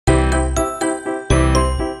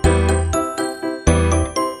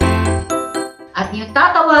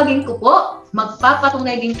tatawagin ko po,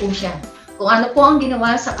 magpapatunay din po siya kung ano po ang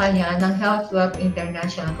ginawa sa kanya ng Health Wealth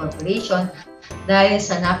International Corporation dahil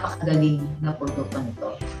sa napakagaling na produkto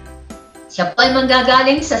nito. Siya po ay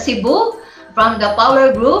manggagaling sa Cebu from the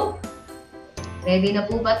Power Group. Ready na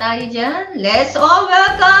po ba tayo dyan? Let's all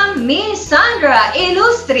welcome Miss Sandra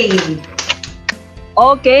Ilustry.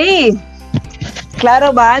 Okay. Klaro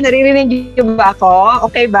ba? Naririnig niyo ba ako?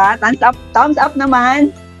 Okay ba? Thumbs up naman.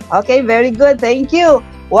 Okay, very good. Thank you.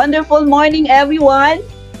 Wonderful morning, everyone.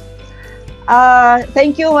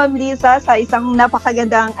 Thank you, Ma'am Lisa, sa isang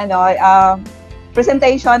napakagandang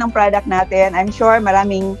presentation ng product natin. I'm sure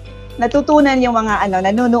maraming natutunan yung mga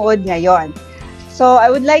nanonood ngayon. So,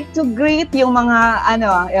 I would like to greet yung mga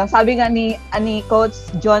yung sabi nga ni Coach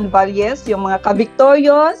John Valles, yung mga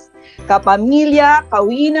ka-victorious, kapamilya,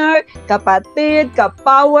 ka-winner, kapatid,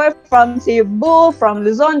 ka-power from Cebu, from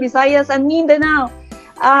Luzon, Visayas, and Mindanao.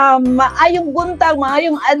 Maayong buntag,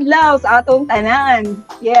 maayong adlaw sa atong tanan.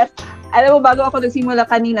 Yes. Alam mo, bago ako nagsimula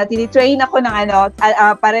kanina, tinitrain ako ng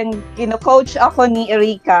parang kino-coach ako ni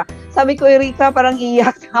Erika. Sabi ko, Erika, parang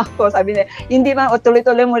iyak ako. Sabi niya, hindi man,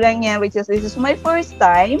 tuloy-tuloy mo lang yan, which is, this is my first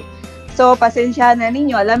time. So, pasensya na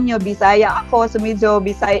ninyo. Alam nyo, Bisaya ako. So, medyo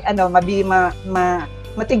Bisaya,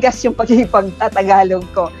 matigas yung pagtatagalog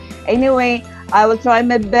ko. Anyway, I will try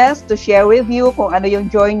my best to share with you kung ano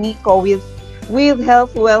yung journey ko with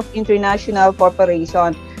Health Wealth International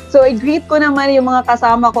Corporation. So, i-greet ko naman yung mga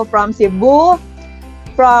kasama ko from Cebu,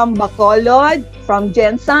 from Bacolod, from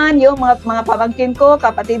Jensan, yung mga pamangkin ko,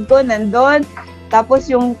 kapatid ko, nandun.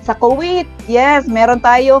 Tapos yung sa Kuwait, yes, meron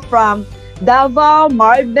tayo from Davao,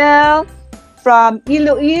 Marbel, from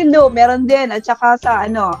Iloilo, meron din. At saka sa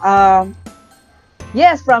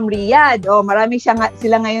yes, from Riyadh. Marami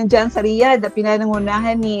sila ngayon dyan sa Riyadh na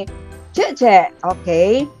pinanungunahan ni Cheche.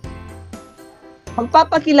 Okay.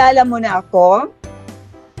 Magpapakilala muna ako.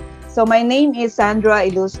 So, my name is Sandra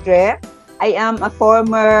Ilustry. I am a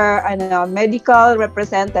former medical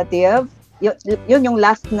representative. Yun yung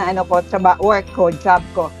last na job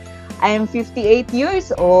ko. I am 58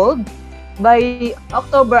 years old. By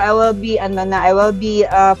October, I will be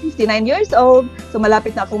 59 years old. So,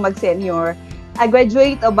 malapit na akong mag-senior. I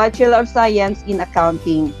graduate a Bachelor of Science in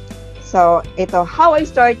Accounting. So, ito, how I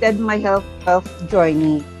started my health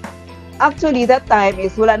journey. Actually, that time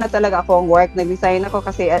is wala na talaga akong work. Nag-resign ako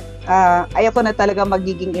kasi ayoko na talaga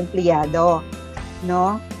magiging empleyado.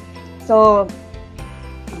 No? So,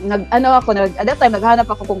 at that time, naghanap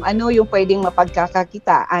ako kung ano yung pwedeng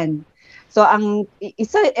mapagkakakitaan. So, ang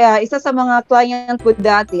isa sa mga client ko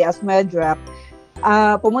dati as Medrap,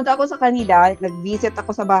 pumunta ako sa kanila, nag-visit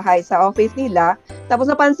ako sa bahay, sa office nila, tapos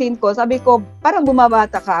napansin ko, sabi ko, parang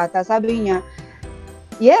bumabata ka ata. Sabi niya,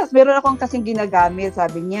 yes, meron akong kasing ginagamit,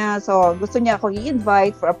 sabi niya. So, gusto niya akong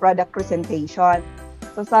i-invite for a product presentation.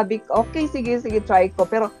 So, sabi ko, okay, sige, try ko.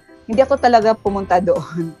 Pero, hindi ako talaga pumunta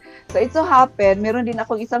doon. So, it so happened, meron din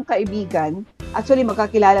akong isang kaibigan. Actually,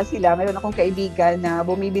 magkakilala sila. Meron akong kaibigan na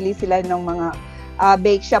bumibili sila ng mga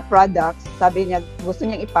bake shop products. Sabi niya, gusto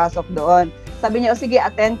niyang ipasok doon. Sabi niya, sige,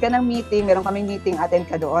 attend ka ng meeting. Meron kaming meeting, attend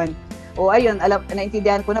ka doon. Ayun,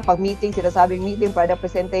 naintindihan ko na pag meeting, sinasabing meeting, product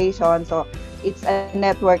presentation. So, it's a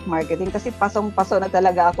network marketing kasi pasong-paso na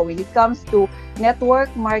talaga ako when it comes to network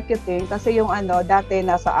marketing kasi yung dati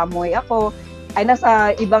nasa Amoy ako ay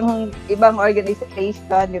nasa ibang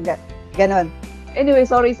organization yung ganon. Anyway,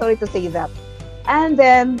 sorry to say that. And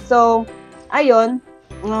then so ayun,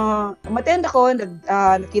 umattend ako,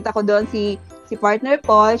 nakita ko doon si partner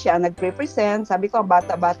Paul, siya ang nag-represent. Sabi ko, ang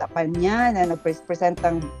bata-bata pa niya na nag-present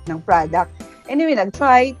ng product. Anyway,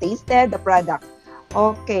 nag-try, tasted the product.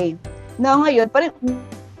 Okay. No, ngayon,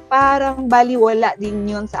 parang baliwala din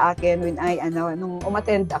yun sa akin when nung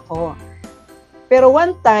umattend ako. Pero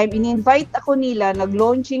one time, in-invite ako nila,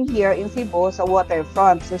 nag-launching here in Cebu sa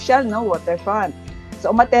waterfront. Social, no? Waterfront.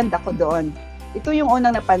 So, umattend ako doon. Ito yung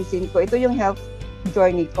unang napansin ko. Ito yung health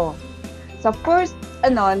journey ko. Sa first,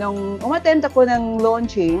 nung umattend ako ng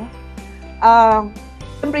launching,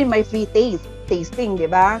 siyempre may free tasting, di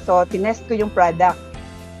ba? So, tinest ko yung product.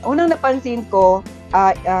 Unang napansin ko,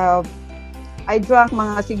 I drank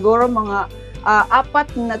siguro mga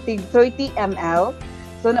 4 na tig 30 ml.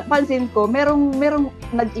 So napansin ko, merong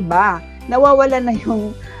nag-iba. Nawawala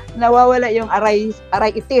yung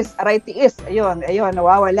arthritis. Ayun,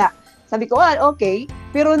 nawawala. Sabi ko, okay.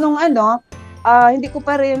 Pero nung hindi ko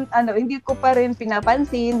pa rin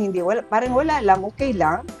pinapansin, parang wala lang, okay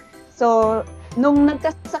lang. So nung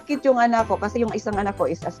nagkasakit yung anak ko, kasi yung isang anak ko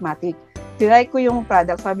is asthmatic. Try ko yung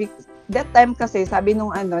product, that time kasi sabi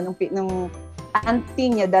nung auntie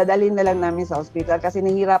niya, dadalhin na lang namin sa hospital kasi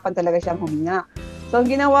nahihirapan talaga siyang huminga. So, ang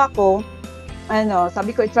ginawa ko,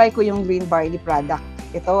 sabi ko, try ko yung green barley product.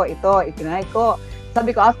 Ito, itinry ko.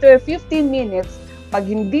 Sabi ko, after 15 minutes, pag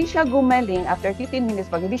hindi siya gumaling,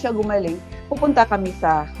 pupunta kami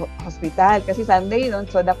sa hospital. Kasi Sunday nun,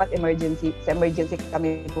 so dapat emergency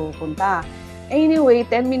kami pupunta. Anyway,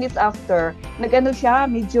 10 minutes after, nag-ano siya,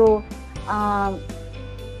 medyo,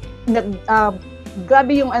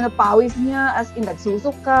 grabe yung pawis niya, as in,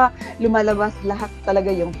 nagsusuka, lumalabas lahat talaga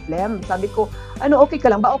yung phlegm. Sabi ko, okay ka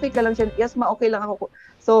lang ba? Okay ka lang siya? Yes, okay lang ako.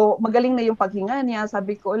 So, magaling na yung paghinga niya.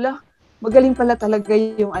 Sabi ko, magaling pala talaga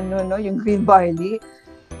yung yung green barley.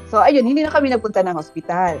 So, ayun, hindi na kami nagpunta ng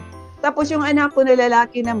hospital. Tapos yung anak ko na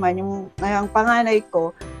lalaki naman, yung panganay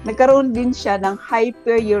ko, nagkaroon din siya ng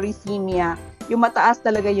hyperuricemia, yung mataas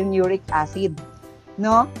talaga yung uric acid,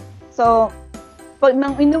 no? So, pag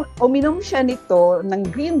uminom siya nito ng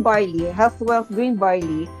green barley, Health Wealth Green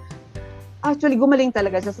Barley, actually gumaling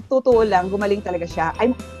talaga siya. Sa totoo lang, gumaling talaga siya.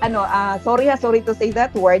 Sorry to say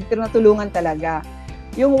that word, pero natulungan talaga.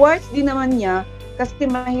 Yung warts din naman niya, kasi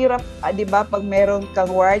mahirap, 'di ba, pag meron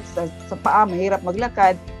kang warts sa paa, mahirap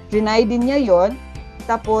maglakad. Trinay din niya 'yon.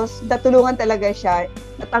 Tapos natulungan talaga siya,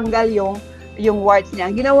 natanggal yung warts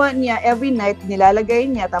niya. Ang ginawa niya, every night nilalagay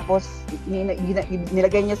niya, tapos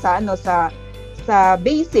nilagay niya sa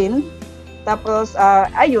basin. Tapos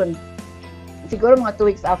ayun, siguro mga 2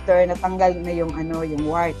 weeks after, natanggal na yung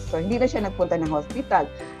warts. So hindi na siya nagpunta ng hospital.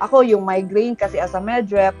 Ako yung migraine, kasi as a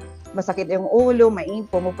med rep, masakit yung ulo,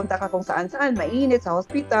 pumupunta ka kung saan-saan, mainit sa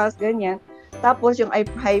hospitals, ganyan. Tapos yung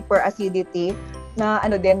hyperacidity na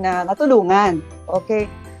na natulungan. Okay?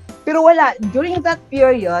 Pero wala, during that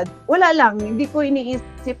period, wala lang, hindi ko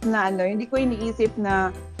iniisip na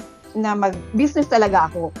mag-business talaga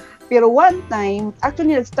ako. Pero one time,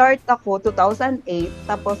 actually nag-start ako 2008,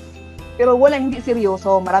 tapos pero hindi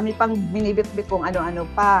seryoso, marami pang binibit-bit kung ano-ano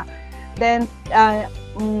pa. Then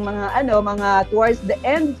mga towards the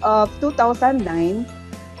end of 2009,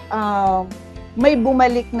 may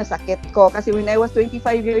bumalik na sakit ko, kasi when I was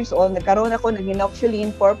 25 years old, nagkaroon ako ng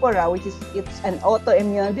inoculin purpura, which is it's an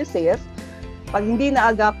autoimmune disease. Pag hindi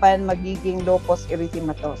naagapan, magiging lupus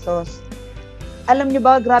erythematosus. Alam niyo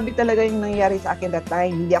ba, grabe talaga yung nangyari sa akin that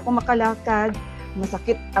time. Hindi ako makalakad,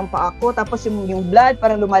 masakit ang paa ko, tapos yung blood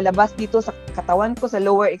parang lumalabas dito sa katawan ko, sa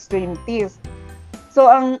lower extremities. So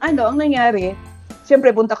ang nangyari,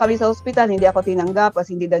 siyempre punta kami sa hospital, hindi ako tinanggap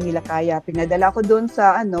kasi hindi daw nila kaya. Pinadala ako doon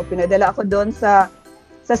sa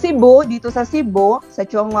Cebu, dito sa Cebu, sa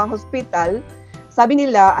Chongwa Hospital. Sabi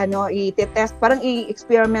nila, i-test, parang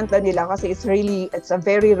i-experiment na nila kasi it's a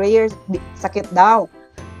very rare sakit daw.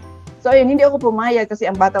 So ayun, hindi ako pumayag kasi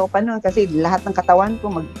ang bata ko pa noon, kasi lahat ng katawan ko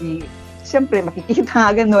siyempre makikita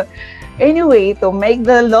ganun. Anyway, to make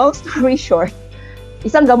the long story short,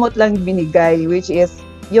 isang gamot lang binigay, which is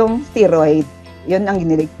yung steroid. Yun ang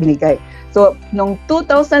binigay. So, noong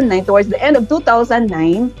 2009, towards the end of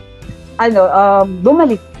 2009,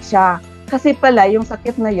 bumalik siya. Kasi pala, yung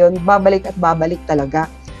sakit na yun, babalik at babalik talaga.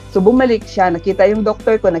 So, bumalik siya. Nakita yung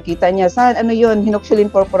doktor ko, nakita niya, yun, inoculin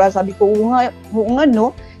purpura. Sabi ko, oo nga,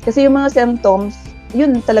 no? Kasi yung mga symptoms,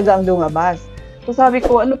 yun talaga ang lumabas. So, sabi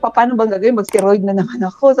ko, paano bang gagawin? Mag-steroid na naman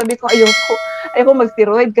ako. Sabi ko, ayoko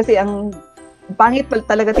mag-steroid kasi ang pangit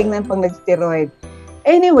talaga tingnan pang nag-steroid.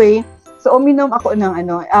 Anyway, so uminom ako ng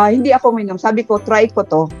hindi ako uminom. Sabi ko, try ko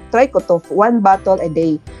to. 1 bottle a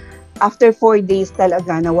day. After 4 days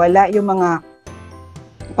talaga, nawala yung mga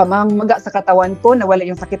pamamaga sa katawan ko, nawala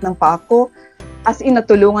yung sakit ng paa ko. As in,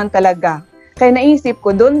 natulungan talaga. Kaya naisip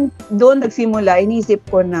ko, doon nagsimula, inisip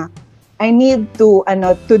ko na, I need to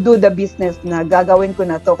do the business na gagawin ko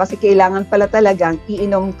na to. Kasi kailangan pala talagang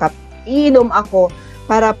iinom ako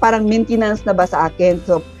para parang maintenance na ba sa akin.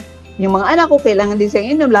 So, yung mga anak ko, kailangan din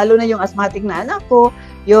siyang inom, lalo na yung asthmatic na anak ko.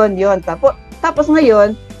 Yun. Tapos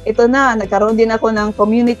ngayon, ito na, nagkaroon din ako ng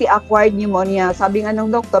community-acquired pneumonia. Sabi nga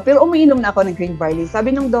ng doktor, pero umiinom na ako ng green barley.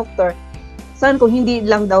 Sabi ng doktor, kung hindi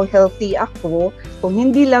lang daw healthy ako, kung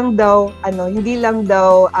hindi lang daw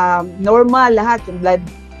normal lahat, yung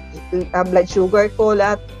blood sugar ko,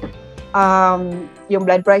 lahat, yung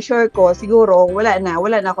blood pressure ko, siguro wala na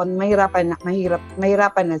ako,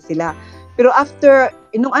 mahirapan na sila. Pero after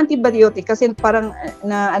nung antibiotic, kasi parang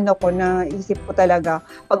naisip ko talaga,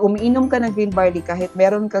 pag umiinom ka ng green barley, kahit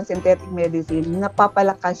meron kang synthetic medicine,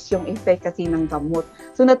 napapalakas yung effect kasi ng gamot.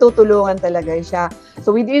 So natutulungan talaga siya.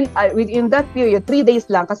 So within that period, 3 days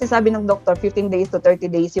lang, kasi sabi ng doctor 15 days to 30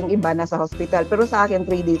 days yung iba nasa hospital, pero sa akin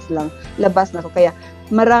 3 days lang, labas na ako. Kaya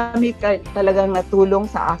marami talagang natulong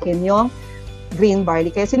sa akin yung green barley.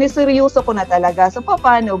 Kaya siniseryoso ko na talaga. So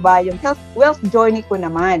paano ba yung health wealth journey ko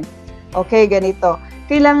naman? Okay, ganito.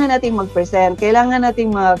 Kailangan nating mag-present, kailangan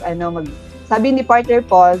nating sabi ni partner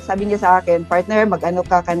Paul, sabi niya sa akin, partner, mag-ano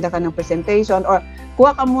ka, kanda ka ng presentation or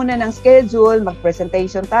kuha ka muna ng schedule,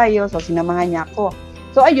 mag-presentation tayo. So, sinamahan niya ako.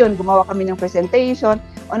 So, ayun, gumawa kami ng presentation.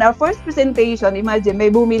 On our first presentation, imagine,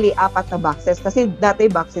 may bumili 4 na boxes kasi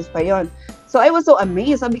dati boxes pa yon. So, I was so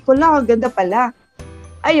amazed. Sabi ko lang, ganda pala.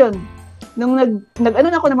 Ayun, nung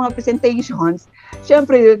nag-ano na ako ng mga presentations,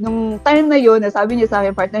 syempre, nung time na yun, sabi niya sa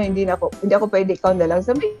akin, partner, hindi ako pwede ikaw na lang.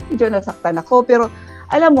 So, medyo nasaktan ako. Pero,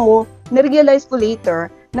 alam mo, na-realize ko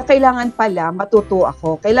later na kailangan pala matuto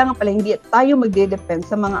ako. Kailangan pala hindi tayo magde-depend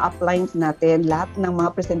sa mga uplines natin, lahat ng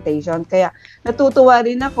mga presentation. Kaya natutuwa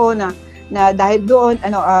rin ako na dahil doon,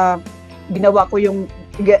 ginawa ko yung,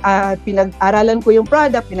 pinag-aralan ko yung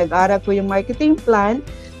product, pinag-aral ko yung marketing plan.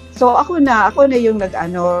 So ako na yung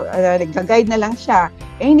nag-guide na lang siya.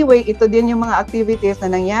 Anyway, ito din yung mga activities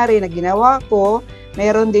na nangyari na ginawa ko.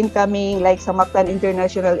 Meron din kaming like sa Magkaron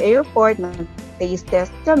International Airport, taste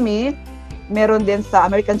test kami. Meron din sa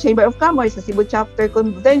American Chamber of Commerce, sa Cebu Chapter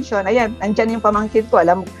Convention. Ayan, andyan yung pamangkin ko.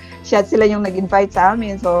 Alam, sila yung nag-invite sa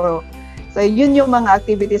amin. So yun yung mga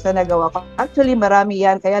activities na nagawa ko. Actually, marami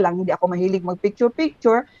yan. Kaya lang, hindi ako mahilig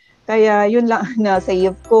mag-picture-picture. Kaya yun lang na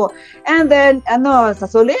save ko. And then, sa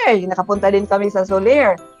Soler, nakapunta din kami sa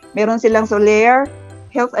Soler. Meron silang Soler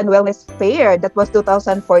Health and Wellness Fair. That was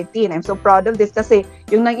 2014. I'm so proud of this kasi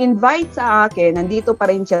yung nag-invite sa akin, nandito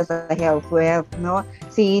pa rin siya sa Health Wealth, no?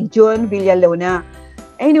 Si John Villalona.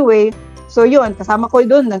 Anyway, so yun, kasama ko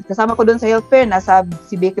doon sa Health Fair, nasa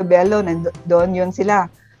si Becky Bello, doon yun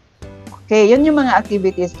sila. Okay, yun yung mga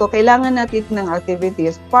activities ko. Kailangan natin ng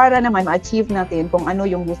activities para naman ma-achieve natin kung ano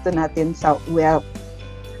yung gusto natin sa wealth.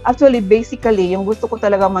 Actually, basically, yung gusto ko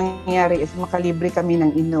talaga mangyari is makalibre kami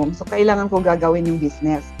ng inom. So, kailangan ko gagawin yung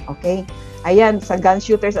business. Okay? Ayan, sa Gun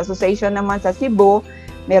Shooters Association naman sa Cebu,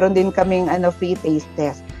 meron din kaming free taste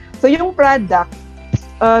test. So, yung product,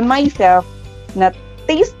 myself,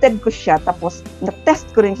 na-tasted ko siya, tapos na-test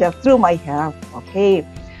ko rin siya through my health. Okay?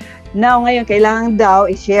 Now, ngayon, kailangan daw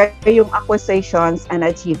i-share yung acquisitions and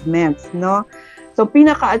achievements, no? So,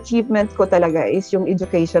 pinaka-achievement ko talaga is yung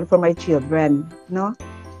education for my children, no?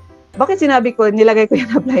 Bakit sinabi ko, nilagay ko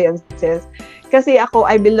yung appliances? Kasi ako,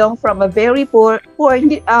 I belong from a very poor,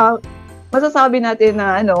 masasabi natin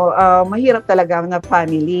na, mahirap talaga na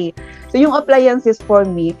family. So, yung appliances for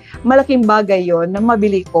me, malaking bagay yon na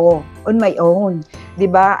mabili ko on my own.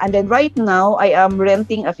 Diba? And then right now, I am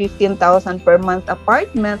renting a 15,000 per month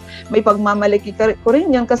apartment. May pagmamalaki ko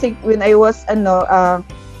rin yun kasi when I was,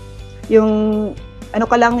 yung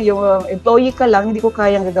employee ka lang, hindi ko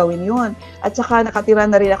kayang gagawin yun. At saka nakatira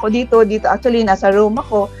na rin ako dito. Actually, nasa room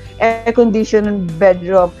ako, air-conditioned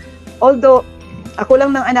bedroom. Although, ako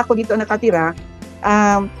lang ng anak ko dito nakatira,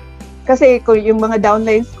 kasi yung mga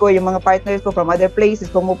downlines ko, yung mga partners ko from other places,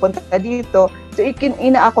 pumupunta dito, so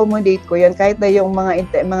ina-accommodate ko yan kahit na yung mga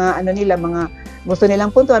gusto nilang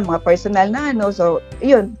puntuan, mga personal na so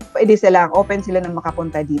yun, pwede sila, open sila na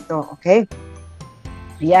makapunta dito, okay?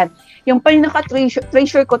 Yan. Yung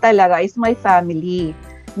pinaka-treasure ko talaga is my family.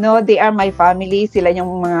 No, they are my family, sila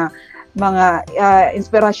yung mga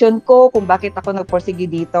inspirasyon ko kung bakit ako nagporsige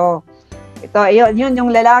dito. Ito, yun yung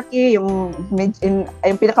lalaki, yung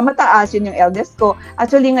pinakamataas, yun yung eldest ko.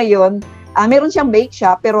 Actually ngayon, meron siyang bake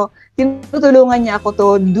shop, pero tinutulungan niya ako to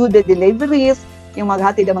do the deliveries, yung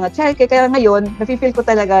maghatid ng mga childcare. Kaya ngayon, nafe-feel ko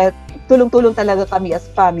talaga, tulong-tulong talaga kami as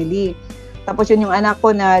family. Tapos yun yung anak ko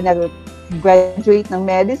na nag-graduate ng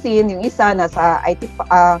medicine, yung isa nasa IT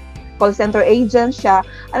call center agent siya.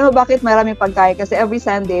 Alam mo bakit maraming pagkain? Kasi every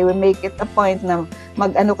Sunday, we make it a point na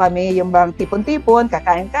kami, yung bang tipon-tipon,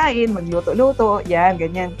 kakain-kain, magluto-luto, yan,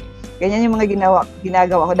 ganyan. Ganyan yung mga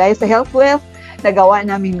ginagawa ko. Dahil sa Health Wealth, nagawa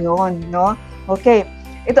namin yun, no? Okay.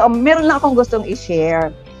 Ito, meron lang akong gustong i-share.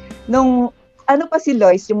 Nung, pa si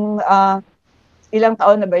Lois, yung ilang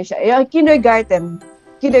taon na ba siya? Kindergarten,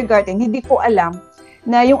 hindi ko alam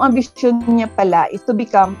na yung ambisyon niya pala is to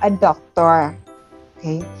become a doctor.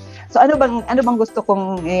 Okay? So ano bang gusto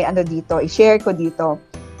kong dito, i-share ko dito.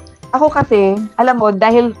 Ako kasi, alam mo,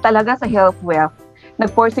 dahil talaga sa Health Wealth,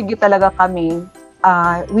 nagporsige talaga kami.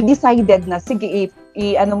 We decided na sige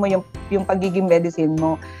mo yung pagiging medicine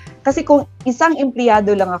mo. Kasi kung isang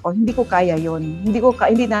empleyado lang ako, hindi ko kaya 'yon. Hindi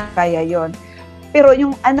na kaya 'yon. Pero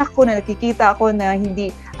yung anak ko na nakikita ako na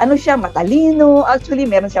hindi siya matalino. Actually,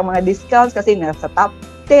 meron siyang mga discounts kasi nasa top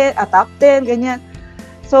 10, ganyan.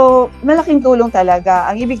 So, malaking tulong talaga.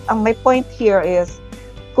 My point here is,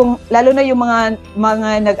 kung lalo na yung mga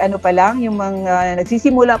yung mga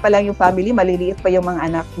nagsisimula pa lang yung family, maliliit pa yung mga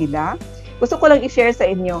anak nila. Gusto ko lang i-share sa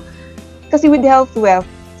inyo. Kasi with Health Wealth,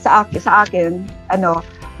 sa akin,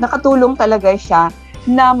 nakatulong talaga siya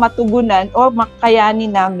na matugunan o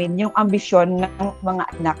makayanin namin yung ambisyon ng mga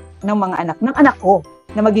anak ng anak ko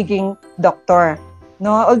na magiging doktor,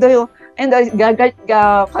 no? Although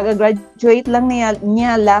kagagraduate lang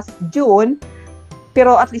niya last June,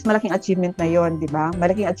 pero at least malaking achievement na yon, di ba?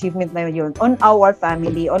 Malaking achievement na yon on our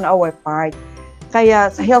family, on our part. Kaya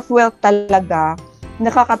sa Health Wealth talaga,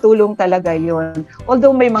 nakakatulong talaga yon.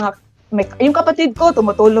 Although yung kapatid ko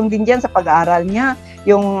tumutulong din diyan sa pag-aaral niya,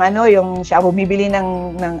 yung siya bumibili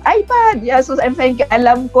ng iPad. Yeah, so I'm saying,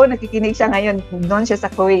 alam ko nakikinig siya ngayon, doon siya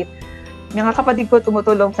sa Kuwait. Yung mga kapatid ko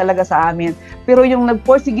tumutulong talaga sa amin. Pero yung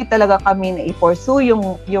nagporsige talaga kami na i-pursue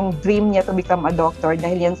yung dream niya to become a doctor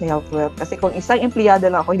dahil yan sa Health Wealth. Kasi kung isang empleyado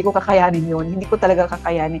lang ako, hindi ko kakayanin yun. Hindi ko talaga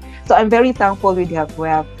kakayanin. So I'm very thankful with Health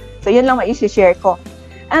Wealth. So yan lang ma-share ko.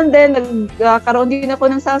 And then, nagkaroon din ako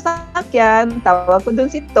ng sasakyan. Tawag ko doon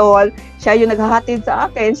si Tol. Siya yung naghahatid sa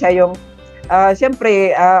akin. Siya yung,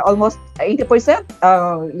 siyempre, almost 80%,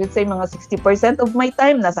 let's say mga 60% of my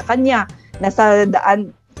time nasa kanya. Nasa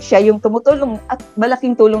daan, siya yung tumutulong. At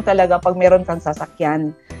malaking tulong talaga pag meron kang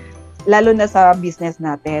sasakyan. Lalo na sa business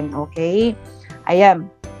natin. Okay? Ayan.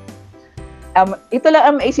 Ito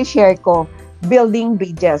lang ang i-share ko. Building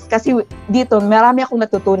bridges. Kasi dito, marami akong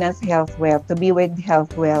natutunan sa Health Wealth, to be with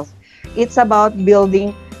Health Wealth. It's about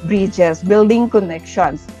building bridges, building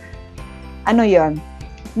connections. Ano yon?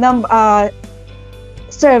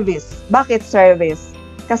 Service. Bakit service?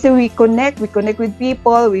 Kasi we connect with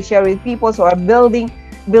people, we share with people, so are building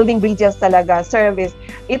bridges talaga, service.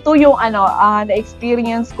 Ito yung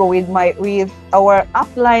na-experience ko with our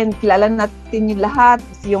upline. Kilala natin yung lahat,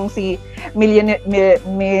 yung si millionaire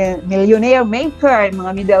maker,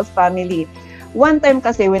 mga Middles family. One time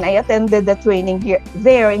kasi when I attended the training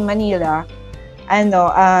there in Manila,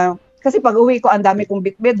 kasi pag uwi ko, ang dami kong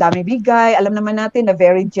bitbit, dami bigay. Alam naman natin na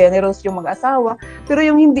very generous yung mag-asawa. Pero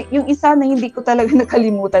yung isa na hindi ko talaga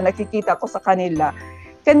nakalimutan, nakikita ko sa kanila.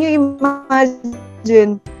 Can you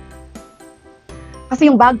imagine? Kasi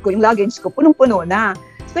yung bag ko, yung luggage ko, punong-puno na.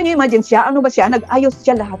 So, can you imagine siya? Ano ba siya? Nag-ayos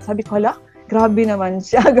siya lahat. Sabi ko, hala, grabe naman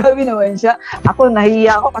siya. Ako,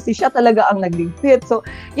 nahiya ako kasi siya talaga ang nagligpit. So,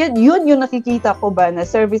 yun yung nakikita ko ba na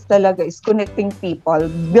service talaga is connecting people,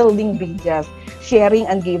 building bridges, sharing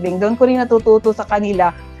and giving. Doon ko rin natututo sa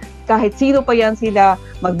kanila. Kahit sino pa yan sila,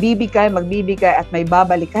 magbibigay at may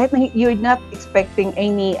babalik. Kahit you're not expecting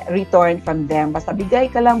any return from them. Basta bigay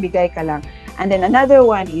ka lang. And then another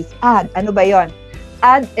one is add. Ano ba yon?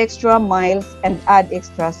 Add extra miles and add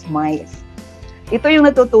extra smiles. Ito yung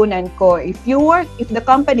natutunan ko. If the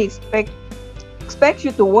company expects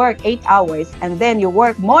you to work 8 hours and then you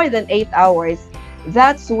work more than 8 hours,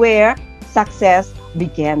 that's where success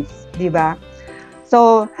begins. Diba?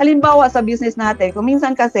 So, halimbawa sa business natin, kung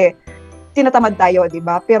minsan kasi tinatamad tayo, 'di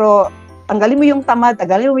ba? Pero tanggalin mo yung tamad,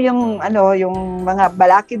 tanggalin mo yung yung mga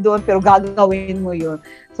balakid doon, pero gagawin mo 'yun.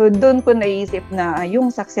 So, doon ko naisip na yung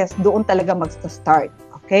success doon talaga mag-start.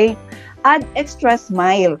 Okay? Add extra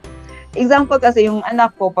smile. Example kasi yung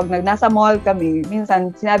anak ko, pag nasa mall kami,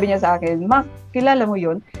 minsan sinabi niya sa akin, "Ma, kilala mo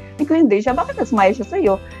 'yun?" Ikaw hindi siya, bakit nag-smile siya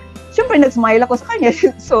sa'yo? Siyempre, nag-smile ako sa kanya.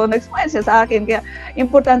 So, nag-smile siya sa akin. Kaya,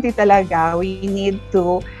 importante talaga, we need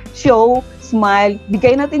to show, smile.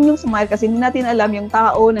 Bigay natin yung smile kasi hindi natin alam yung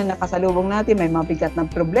tao na nakasalubong natin, may mabigat ng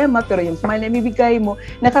problema, pero yung smile na ibibigay mo,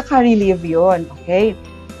 nakaka-relieve yun. Okay?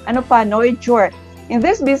 Ano pa? Nurture. In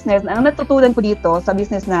this business, ang natutunan ko dito sa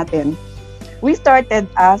business natin, we started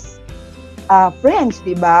as friends,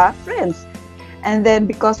 di ba? Friends. And then,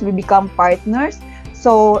 because we become partners,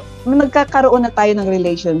 so, nagkakaroon na tayo ng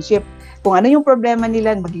relationship. Kung ano yung problema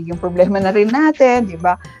nila, magiging problema na rin natin, di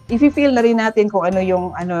ba? I-feel na rin natin kung ano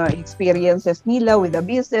yung experiences nila with the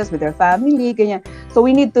business, with their family, ganyan. So,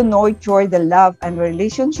 we need to nurture the love and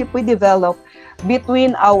relationship we develop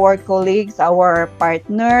between our colleagues, our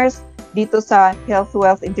partners, dito sa Health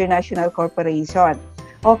Wealth International Corporation.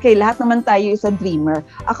 Okay, lahat naman tayo isa dreamer.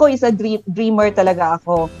 Ako isa dreamer talaga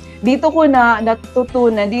ako. Dito ko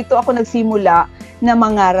natutunan, dito ako nagsimula na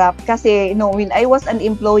mangarap kasi when I was an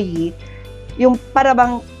employee, yung para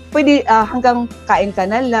bang pwede hanggang kain ka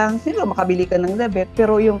na lang, siguro makabili ka ng labet,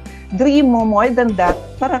 pero yung dream mo more than that,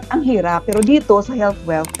 parang ang hirap. Pero dito sa Health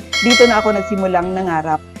Wealth, dito na ako nagsimulang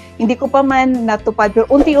nangarap. Hindi ko pa man natupad, pero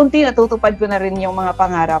unti-unti natutupad ko na rin yung mga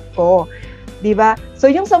pangarap ko. 'Di ba? So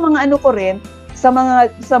yung sa mga ko rin, sa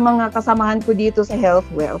mga kasamahan ko dito sa Health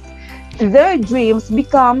Wealth, their dreams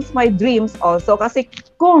becomes my dreams also. Kasi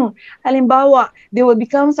kung halimbawa, they will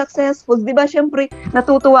become successful, di ba, syempre,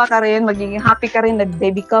 natutuwa ka rin, magiging happy ka rin na they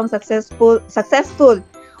become successful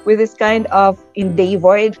with this kind of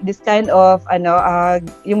endeavor, this kind of,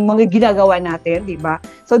 yung mga ginagawa natin, di ba?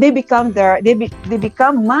 So, they become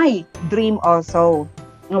my dream also.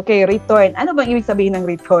 Okay, return. Ano bang ibig sabihin ng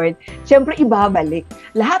return? Siyempre, ibabalik.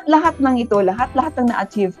 Lahat-lahat ng ito, lahat-lahat ng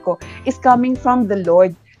na-achieve ko is coming from the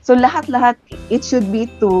Lord. So, lahat-lahat, it should be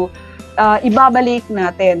to ibabalik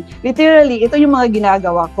natin. Literally, ito yung mga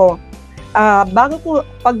ginagawa ko. Bago ko,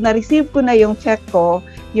 pag na-receive ko na yung check ko,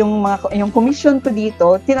 yung commission ko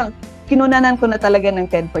dito, kinunanan ko na talaga ng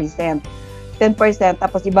 10%. 10%,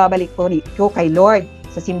 tapos ibabalik ko kay Lord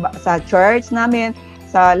sa church namin,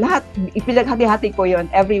 sa lahat, ipilaghati-hati ko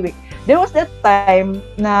yon every week. There was that time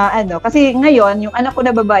na kasi ngayon, yung anak ko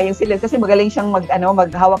na babae, yung sila, kasi magaling siyang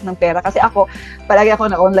maghawak ng pera. Kasi palagi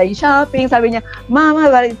ako na online shopping. Sabi niya,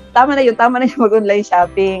 Mama, tama na yun mag-online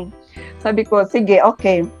shopping. Sabi ko, sige,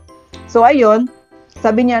 okay. So, ayun,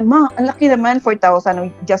 sabi niya, Ma, ang laki naman,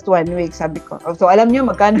 4,000 just 1 week, sabi ko. So, alam niyo,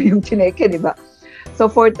 magkano yung chineke, di ba?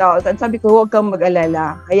 So, 4,000. Sabi ko, huwag kang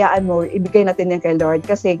mag-alala. Hayaan mo, ibigay natin yan kay Lord.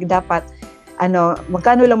 Kasi dapat,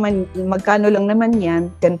 magkano lang naman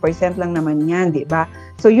yan, 10% lang naman yan, di ba?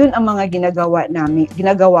 So, yun ang mga ginagawa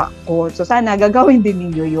ko. So, sana gagawin din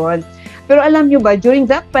ninyo yun. Pero alam nyo ba, during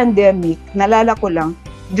that pandemic, nalala ko lang,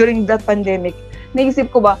 during that pandemic,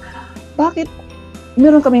 naisip ko ba, bakit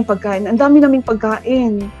meron kaming pagkain? Ang dami naming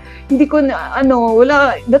pagkain. Hindi ko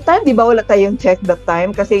that time, di ba, wala tayong check that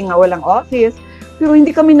time kasi nga walang office. Pero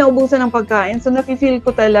hindi kami naubusan ng pagkain. So, nafe-feel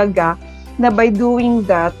ko talaga na by doing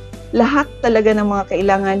that, lahat talaga ng mga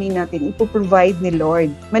kailanganin natin ipoprovide ni Lord.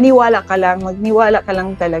 Magniwala ka lang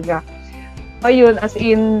talaga. Ayun, as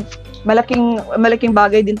in, malaking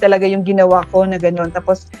bagay din talaga yung ginawa ko na gano'n.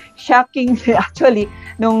 Tapos, shocking, actually,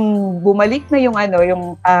 nung bumalik na yung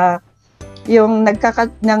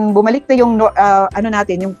bumalik na yung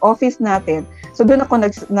natin, yung office natin. So, doon ako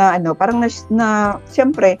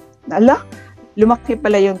siyempre, lumaki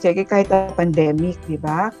pala yung cheque kahit pandemic, di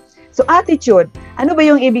ba? So, attitude. Ano ba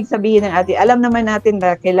yung ibig sabihin ng attitude? Alam naman natin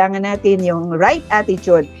na kailangan natin yung right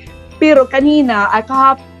attitude. Pero kanina,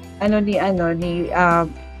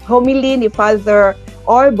 homily ni Father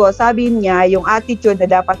Orbo, sabi niya, yung attitude na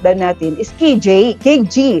dapat natin is KG.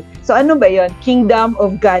 So, ano ba yun? Kingdom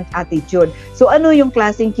of God attitude. So, ano yung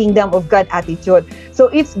klaseng Kingdom of God attitude? So,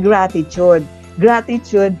 it's gratitude.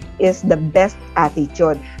 Gratitude is the best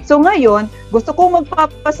attitude. So, ngayon, gusto kong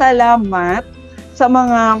magpapasalamat sa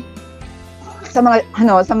mga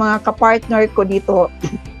kapartner ko dito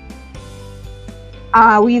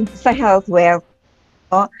sa Health Wealth.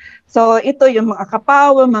 So, ito yung mga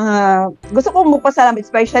kapawa, gusto kong magpasalamat,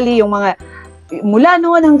 especially yung mga mula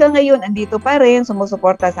noon hanggang ngayon, andito pa rin,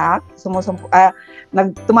 sumusuporta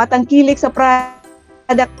tumatangkilik sa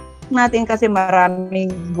product natin kasi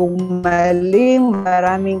maraming gumaling,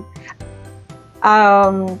 maraming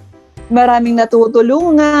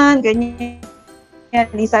natutulungan, ganyan.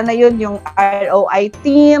 Isa na yun yung ROI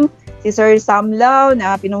team, si Sir Sam Lau,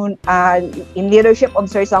 in leadership of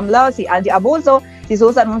Sir Sam Lau, si Angie Abuso, si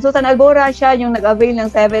Susan Albora, siya yung nag-avail ng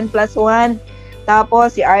 7+1.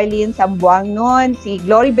 Tapos si Arlene Sambuang nun, si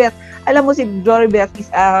Glory Beth. Alam mo si Glory Beth is,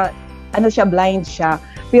 blind siya.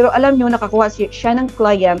 Pero alam nyo, nakakuha siya ng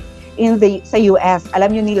client sa US.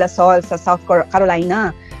 Alam nyo nila Sol sa South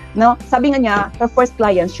Carolina. No? Sabi nga niya, her first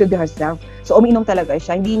client should be herself. So, umiinom talaga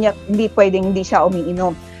siya. Hindi pwedeng hindi siya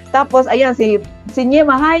umiinom. Tapos, ayan, si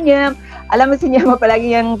Nyema, hi Nyem. Alam mo si Nyema, palagi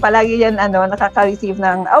yan, nakaka-receive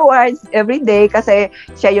ng awards every day kasi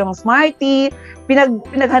siya yung smarty.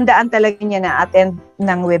 Pinaghandaan talaga niya na attend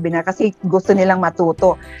ng webinar kasi gusto nilang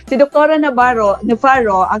matuto. Si Dr. Navarro,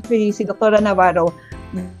 si Dr. Navarro,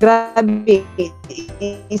 grabe,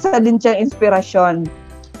 isa din siyang inspirasyon.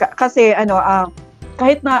 Kasi,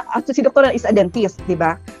 kahit na si Dr. is a dentist, di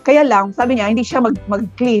ba? Kaya lang, sabi niya, hindi siya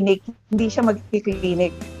mag-clinic, hindi siya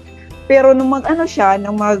mag-clinic. Pero nung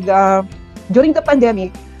during the pandemic,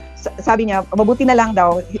 sabi niya, mabuti na lang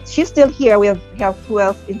daw, she's still here with Health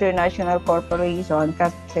Wealth International Corporation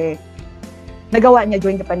kasi nagawa niya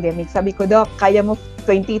during the pandemic. Sabi ko, Doc, kaya mo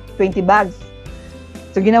 20 bags.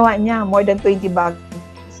 So ginawa niya, more than 20 bags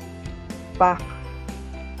pa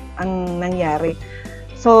ang nangyari.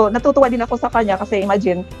 So, natutuwa din ako sa kanya kasi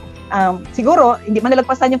imagine, siguro, hindi man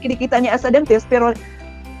nalagpasan yung kinikita niya as a dentist, pero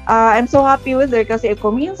I'm so happy with her kasi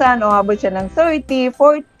kung minsan, habol siya ng 30,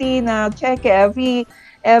 40 na check every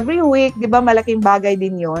week, di ba, malaking bagay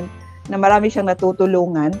din yon na marami siyang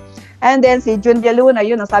natutulungan. And then, si Jun Luna,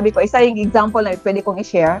 yun, ang sabi ko, isa yung example na pwede kong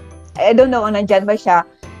i-share. I don't know, nandyan ba siya?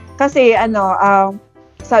 Kasi,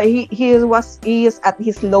 so he is at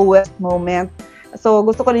his lowest moment. So,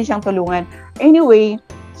 gusto ko rin siyang tulungan. Anyway,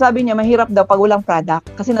 sabi niya, mahirap daw pag walang product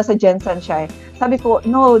kasi nasa Jensen siya eh. Sabi ko,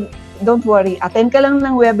 no, don't worry. Attend ka lang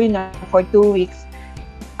ng webinar for 2 weeks.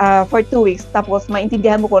 Tapos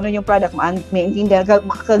maintindihan mo kung ano yung product,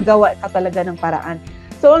 makakagawa ka talaga ng paraan.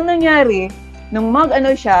 So, ang nangyari, nung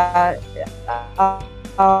mag-ano siya,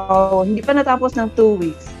 hindi pa natapos ng 2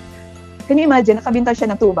 weeks. Can you imagine, nakabinta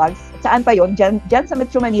siya ng 2 bags? Saan pa yon? Diyan sa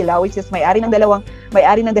Metro Manila, which is may-ari ng dalawang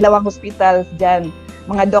hospitals diyan.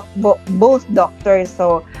 Mga both doctors.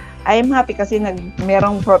 So, I'm happy kasi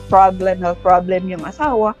merong health problem yung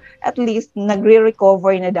asawa. At least,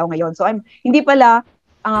 nagre-recover na daw ngayon. So, hindi pala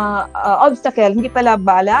obstacle, hindi pala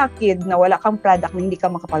balakid na wala kang product na hindi ka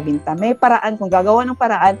makapagbenta. May paraan, kung gagawa ng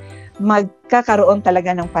paraan, magkakaroon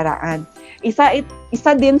talaga ng paraan. Isa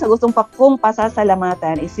din sa gustong kong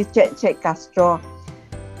pasasalamatan is si Che Castro.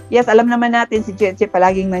 Yes, alam naman natin si Che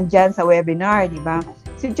palaging nandyan sa webinar, di ba?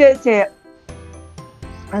 Si Che,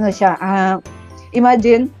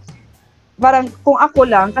 imagine, parang kung ako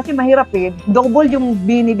lang, kasi mahirap double yung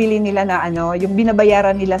binibili nila na yung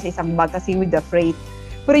binabayaran nila sa isang bag kasi with the freight.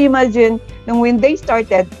 Pero imagine, when they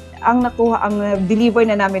started, ang deliver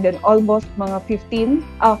na namin doon almost mga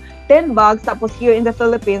 10 bags, tapos here in the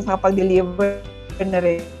Philippines, nakapag-deliver na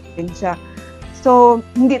rin siya. So,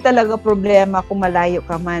 hindi talaga problema kung malayo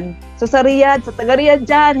ka man. So, sa taga-Riyadh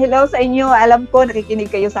dyan, hello sa inyo. Alam ko,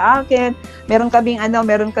 nakikinig kayo sa akin. Meron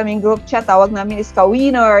kaming group chat, tawag namin is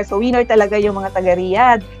ka-winner. So, winner talaga yung mga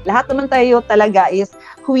taga-Riyadh. Lahat naman tayo talaga is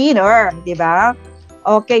winner, di ba?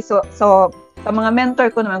 Okay, so sa mga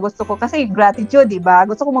mentor ko naman, gusto ko, kasi gratitude, di ba?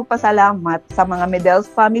 Gusto ko magpasalamat sa mga Medels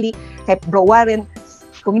family, kay Bro Warren.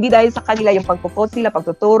 Kung hindi dahil sa kanila, yung pagpo-coach sila,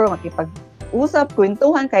 pagtuturo, makipag-usap,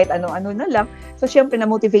 kwentuhan, kahit ano-ano na lang. So, syempre,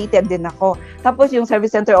 na-motivated din ako. Tapos, yung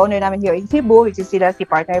service center owner namin here in Cebu, which is sila si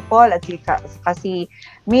Partner Paul at si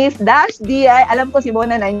Miss Dash D. Ay, alam ko si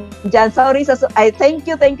Bona nandyan. Sorry, thank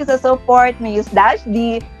you sa support, Miss Dash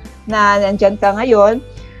D, na nandyan ka ngayon.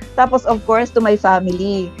 Tapos, of course, to my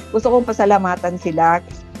family. Gusto kong pasalamatan sila.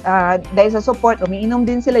 Dahil sa support, umiinom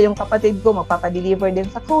din sila. Yung kapatid ko, magpapadeliver din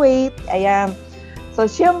sa Kuwait. Ayan.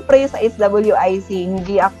 So, syempre, sa HWIC,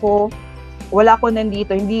 wala ko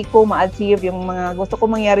nandito. Hindi ko ma-achieve yung mga gusto ko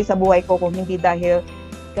mangyari sa buhay ko kung hindi dahil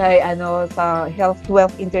kay, sa Health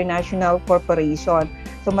Wealth International Corporation.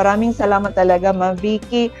 So, maraming salamat talaga, Ma'am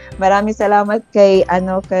Vicky. Maraming salamat kay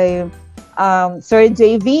Sir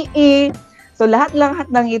JVE. So, lahat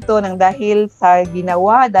ng ito dahil sa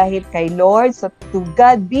ginawa, dahil kay Lord. So, to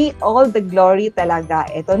God be all the glory talaga.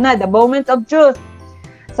 Ito na, the moment of truth.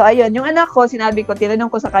 So, ayun, yung anak ko,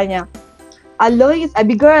 tinanong ko sa kanya, Aloy,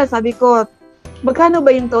 girl, sabi ko, magkano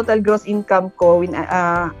ba yung total gross income ko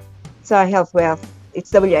sa Health Wealth?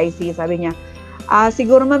 It's WIC, sabi niya.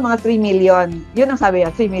 Siguro man mga 3 million. Yun ang sabi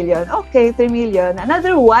niya, 3 million. Okay, 3 million.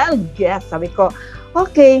 Another wild guess, sabi ko.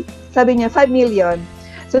 Okay, sabi niya, 5 million.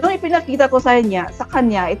 So, nung ipinakita ko sa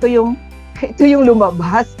kanya, ito yung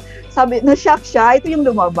lumabas. Na-shock siya, ito yung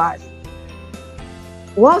lumabas.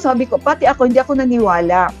 Wow, sabi ko, pati ako, hindi ako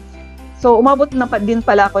naniwala. So, umabot na din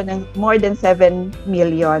pala ako ng more than 7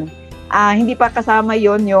 million. Hindi pa kasama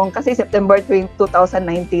yon kasi September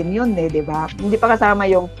 2019 yun di ba? Hindi pa kasama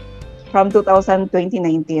yung from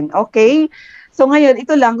 2019. Okay? So, ngayon,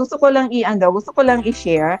 ito lang, gusto ko lang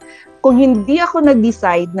i-share. Kung hindi ako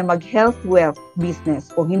nag-decide na mag-health wealth business,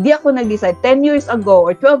 kung hindi ako nag-decide 10 years ago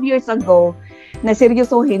or 12 years ago na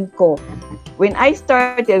seryosohin ko, when I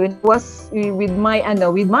started, when I was with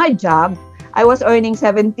my job, I was earning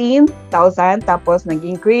 17,000, tapos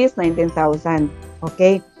nag-increase 19,000.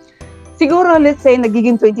 Okay? Siguro, let's say,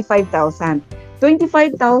 nagiging 25,000.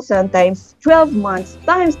 25,000 times 12 months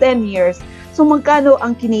times 10 years. So, magkano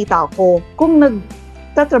ang kinita ko kung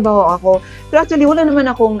nagtatrabaho ako? Pero actually, wala naman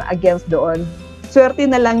akong against doon. Swerte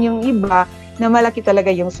na lang yung iba na malaki talaga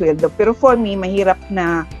yung sweldo. Pero for me, mahirap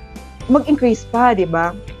na mag-increase pa, di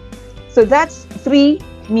ba? So, that's 3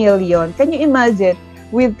 million. Can you imagine?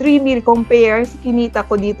 With 3 million, compare sa kinita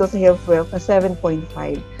ko dito sa Health Wealth na 7.5.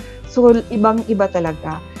 So, ibang-iba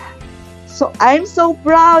talaga. So, I'm so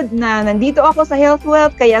proud na nandito ako sa Health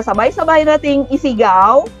Wealth, kaya sabay-sabay nating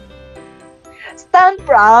isigaw. Stand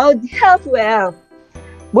proud, Health Wealth.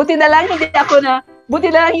 Buti na lang hindi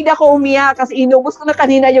ako umiyak kasi inubos ko na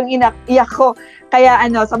kanina yung iyak ko. Kaya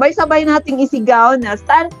sabay-sabay nating isigaw na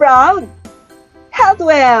stand proud, Health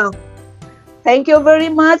Wealth. Thank you very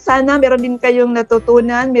much. Sana meron din kayong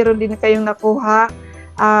natutunan, meron din kayong nakuha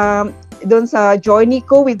doon sa journey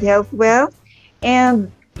ko with Health Wealth. And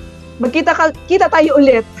kita tayo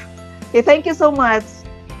ulit. Okay, thank you so much.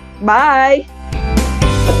 Bye!